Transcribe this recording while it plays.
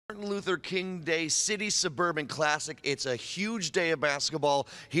Martin Luther King Day City Suburban Classic. It's a huge day of basketball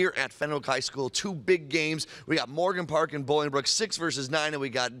here at Fenwick High School. Two big games. We got Morgan Park and Bolingbrook, 6 versus 9, and we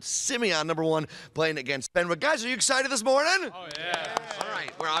got Simeon, #1, playing against Fenwick. Guys, are you excited this morning? Oh, yeah. All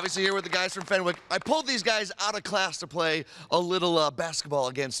right, we're obviously here with the guys from Fenwick. I pulled these guys out of class to play a little basketball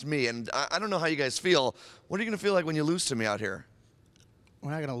against me, and I don't know how you guys feel. What are you going to feel like when you lose to me out here? We're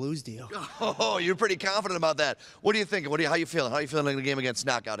not going to lose to you. Oh, you're pretty confident about that. What are you thinking? How are you feeling? How are you feeling in the game against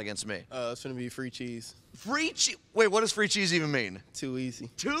Knockout against me? It's going to be free cheese. Free cheese? Wait, what does free cheese even mean? Too easy.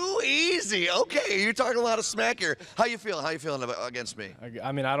 Too easy. Okay, you're talking a lot of smack here. How you feeling? How you feeling against me?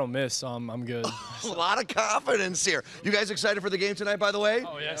 I mean, I don't miss, so I'm good. A lot of confidence here. You guys excited for the game tonight, by the way?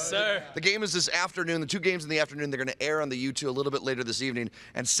 Oh, yes, sir. The game is this afternoon. The two games in the afternoon, they're going to air on the YouTube a little bit later this evening.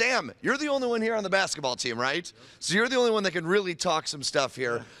 And Sam, you're the only one here on the basketball team, right? So you're the only one that can really talk some stuff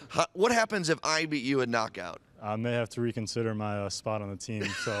here. What happens if I beat you in Knockout? I may have to reconsider my spot on the team,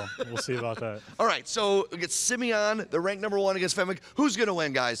 so we'll see about that. All right, so we get Simeon, the ranked #1 against Fenwick. Who's going to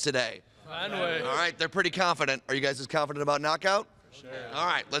win, guys, today? Fenwick. All right, they're pretty confident. Are you guys as confident about Knockout? Sure. All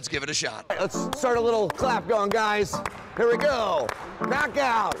right, let's give it a shot. Let's start a little clap going, guys. Here we go.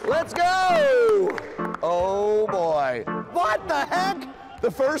 Knockout. Let's go. Oh, boy. What the heck?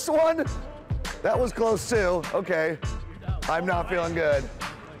 The first one? That was close, too. Okay. I'm not feeling good.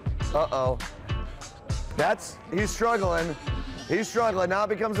 Uh-oh. He's struggling. He's struggling. Now it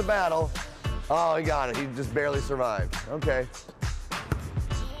becomes a battle. Oh, he got it. He just barely survived. Okay.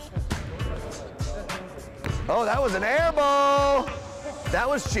 Oh, that was an air ball. That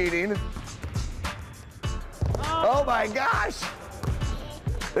was cheating. Oh my gosh.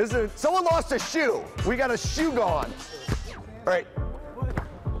 Someone lost a shoe. We got a shoe gone. All right.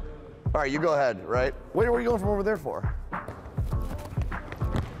 All right, you go ahead, right? What are you going from over there for?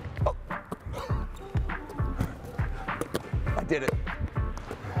 Did it.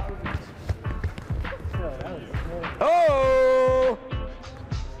 Oh!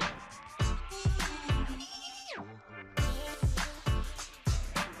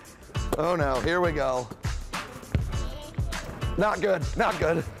 Oh no, here we go. Not good, not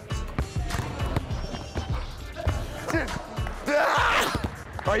good.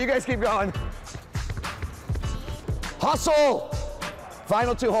 All right, you guys keep going. Hustle!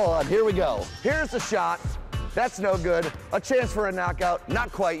 Final two, hold on, here we go. Here's the shot. That's no good. A chance for a knockout.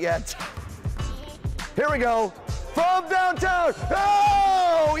 Not quite yet. Here we go. From downtown.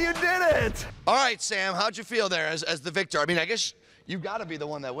 Oh, you did it. All right, Sam, how'd you feel there as the victor? I mean, I guess you've got to be the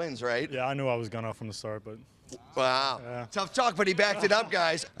one that wins, right? Yeah, I knew I was gonna from the start, but. Wow. Yeah. Tough talk, but he backed it up,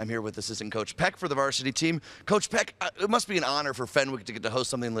 guys. I'm here with assistant coach Peck for the varsity team. Coach Peck, it must be an honor for Fenwick to get to host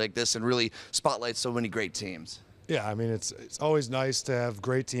something like this and really spotlight so many great teams. Yeah, I mean, it's always nice to have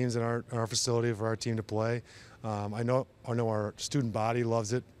great teams in our facility for our team to play. I know our student body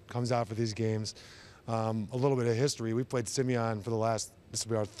loves it, comes out for these games. A little bit of history. We played Simeon for this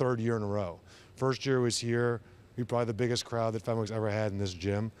will be our 3rd year in a row. First year was here. We probably the biggest crowd that Fenwick's ever had in this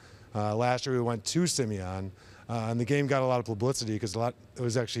gym. Last year we went to Simeon, and the game got a lot of publicity because it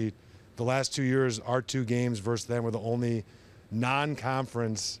was actually the last 2 years, our 2 games versus them were the only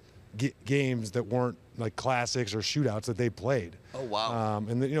non-conference games that weren't like classics or shootouts that they played. Oh wow!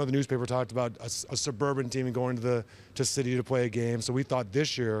 And the newspaper talked about a suburban team and going to city to play a game. So we thought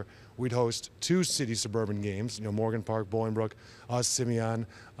this year we'd host 2 city suburban games. Morgan Park, Bolingbrook, us, Simeon,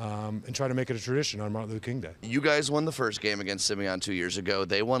 and try to make it a tradition on Martin Luther King Day. You guys won the first game against Simeon 2 years ago.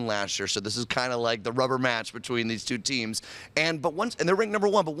 They won last year, so this is kind of like the rubber match between these two teams. And they're ranked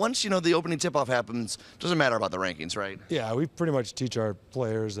 #1. But once the opening tip-off happens, doesn't matter about the rankings, right? Yeah, we pretty much teach our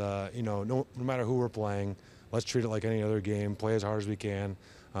players, no matter who we're playing, let's treat it like any other game. Play as hard as we can.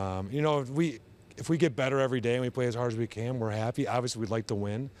 If we get better every day and we play as hard as we can, we're happy. Obviously, we'd like to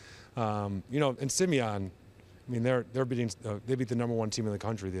win. And Simeon, I mean, they beat the #1 team in the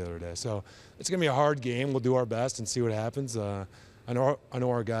country the other day. So it's gonna be a hard game. We'll do our best and see what happens. I know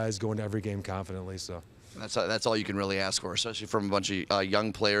our guys go into every game confidently. So. That's all you can really ask for, especially from a bunch of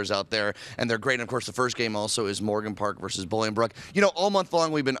young players out there, and they're great. And of course, the first game also is Morgan Park versus Bolingbrook. All month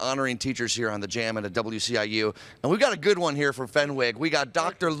long we've been honoring teachers here on the Jam and at WCIU, and we've got a good one here for Fenwick. We got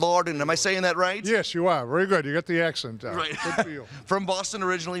Dr. Lorden. Am I saying that right? Yes, you are. Very good. You got the accent down. Right. Good for you. From Boston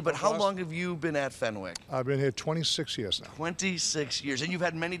originally, but how long have you been at Fenwick? I've been here 26 years now. 26 years, and you've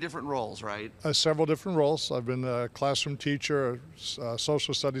had many different roles, right? Several different roles. I've been a classroom teacher,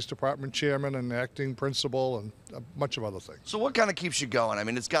 social studies department chairman, and acting principal, and a bunch of other things. So what kind of keeps you going? I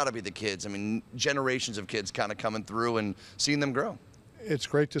mean, it's got to be the kids. I mean, generations of kids kind of coming through and seeing them grow. It's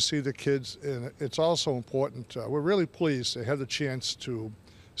great to see the kids, and it's also important. We're really pleased to have the chance to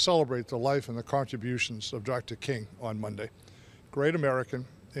celebrate the life and the contributions of Dr. King on Monday. Great American,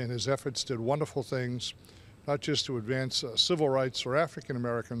 and his efforts did wonderful things, not just to advance civil rights for African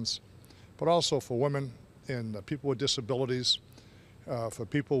Americans, but also for women and people with disabilities, for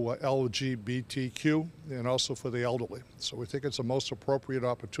people with LGBTQ, and also for the elderly. So we think it's the most appropriate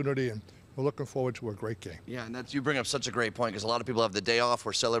opportunity, and we're looking forward to a great game. Yeah, and you bring up such a great point because a lot of people have the day off.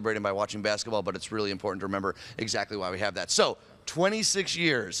 We're celebrating by watching basketball, but it's really important to remember exactly why we have that. So, 26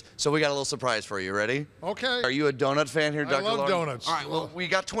 years. So we got a little surprise for you. Ready? Okay. Are you a donut fan here, Dr. I love Lauren? donuts. All right, well, we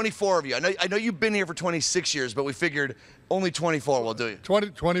got 24 of you. I know you've been here for 26 years, but we figured only 24 will do you.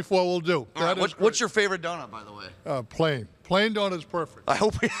 24 will do. All right, what's your favorite donut, by the way? Plain. Plain donut is perfect. I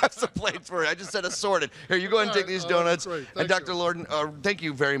hope we have some plates for you. I just said assorted. Here, you go ahead and take these donuts. Great. And Thank Dr. Lorden, thank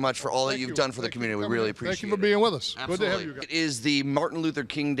you very much for all that Thank you've you. done for the Thank you community. for We coming really in. appreciate it. Thank you for being with us. Absolutely. Good to have you guys. It is the Martin Luther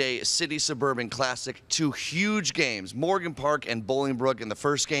King Day City Suburban Classic. 2 huge games, Morgan Park and Bolingbrook in the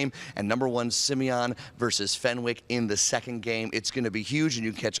first game, and #1 Simeon versus Fenwick in the second game. It's going to be huge, and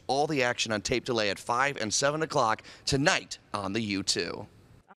you can catch all the action on tape delay at 5 and 7 o'clock tonight on the U2.